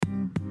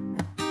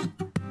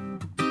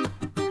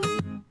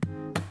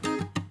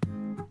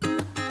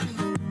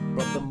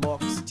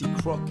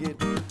Crockett,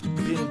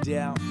 pinned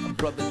down, and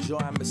Brother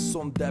Giant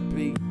on that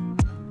beat.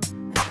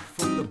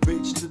 From the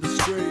beach to the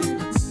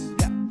streets,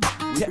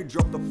 we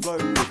drop the flow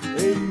with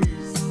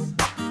ease.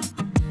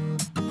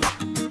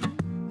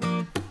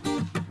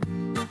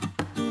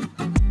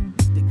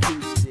 The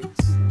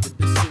acoustics, with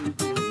the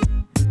soothing,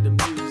 with the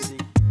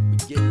music, we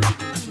get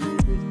into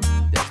it.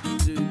 That's we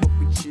do what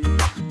we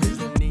choose. There's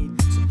no need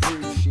to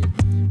prove shit.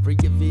 Free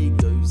your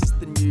egos, it's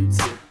the new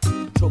tip.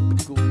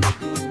 Tropical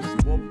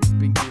rhythms, what we've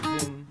been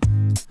given.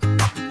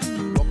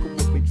 Rockin'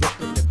 when we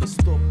drop it, never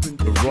stopping.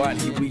 But right,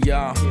 here we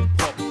are. Hip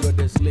hop got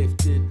us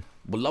lifted.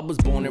 Well, I was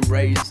born and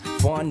raised,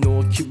 far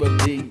north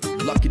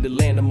QOD. Lucky to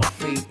land on my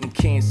feet in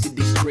Kansas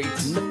City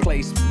streets. In the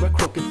place where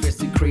crook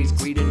infested creeks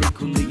greet an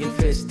equally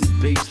infested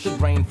beach. The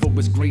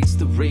rainforest greets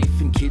the reef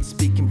and kids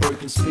speaking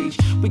broken speech.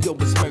 We go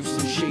and smoke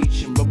some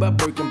sheesh and rob our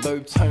broken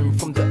boats home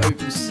from the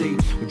open sea.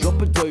 We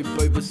drop a dope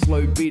over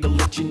slow beat, I'll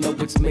let you know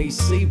it's me.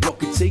 See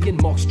Rocket T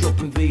and Mox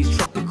dropping these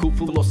tropical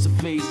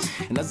philosophies.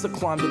 And as I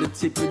climb to the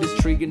tip of this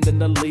tree and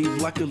then I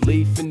leave like a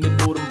leaf in the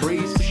northern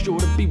breeze. For sure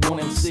to be one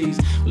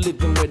MCs,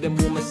 living where them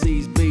warmer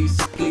seas be.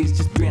 So please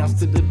just bounce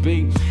to the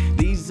beat.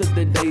 These are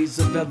the days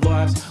of our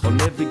lives. I'll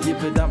never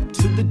give it up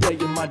to the day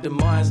of my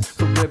demise.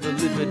 Forever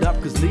live it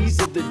up, cause these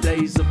are the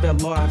days of our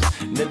lives.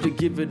 Never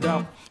give it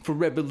up,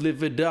 forever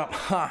live it up.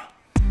 Ha!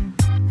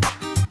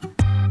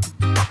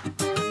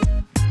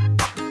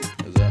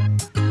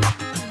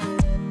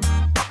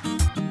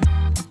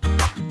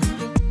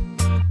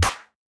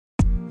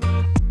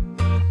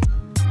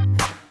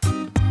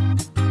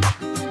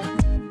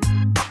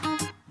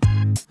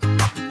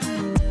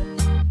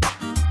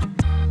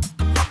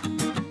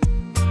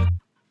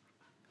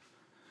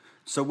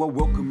 So I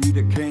welcome you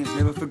to Cairns,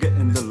 never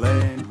forgetting the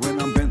land. When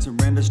I'm bouncing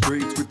around the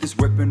streets with this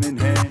weapon in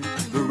hand.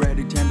 The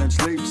ratty town don't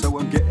sleep, so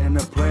I'm getting a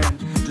plan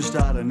to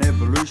start an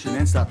evolution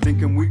and start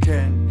thinking we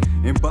can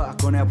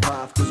embark on our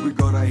path, cause we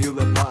gotta heal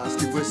the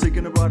past. If we're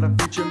seeking a brighter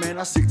future, man,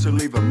 I seek to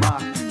leave a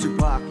mark.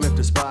 Tupac left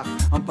a spark,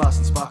 I'm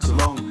passing sparks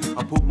along.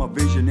 I put my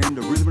vision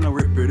into rhythm and I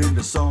rip it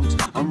into songs.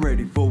 I'm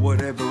ready for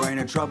whatever, ain't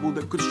a trouble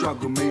that could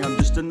struggle me. I'm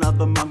just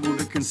another mumble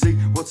that can see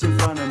what's in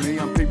front of me.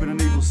 I'm peeping an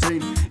evil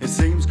scene, it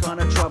seems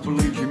kinda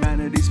troubling.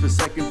 Humanity's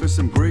forsaken for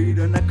some greed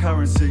and a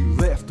currency.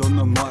 Left on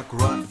the mic,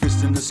 right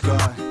fist in the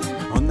sky.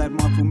 On that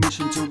mindful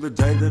mission till the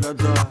day that I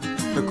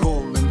die. The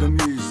call and the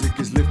music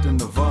is lifting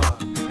the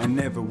vibe, and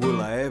never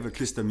will I ever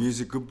kiss the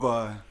music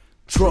goodbye.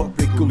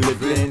 Tropical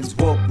living's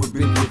what we've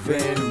been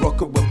given.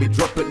 Rock it when we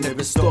drop it,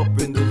 never stop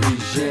in the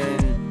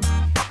region.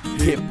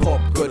 Hip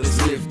hop got us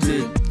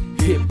lifted.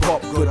 Hip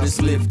hop got us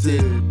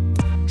lifted.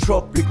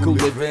 Tropical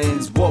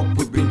living's what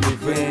we've been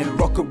given.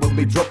 Rock it when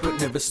we drop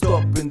it, never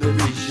stop in the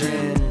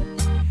region.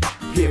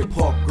 Hip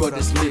hop got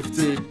us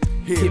lifted.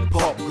 Hip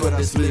hop got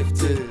us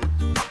lifted.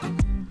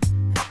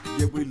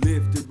 Yeah, we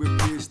lifted, we're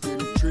pissed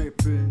and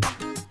tripping.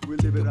 We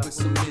live it up with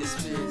some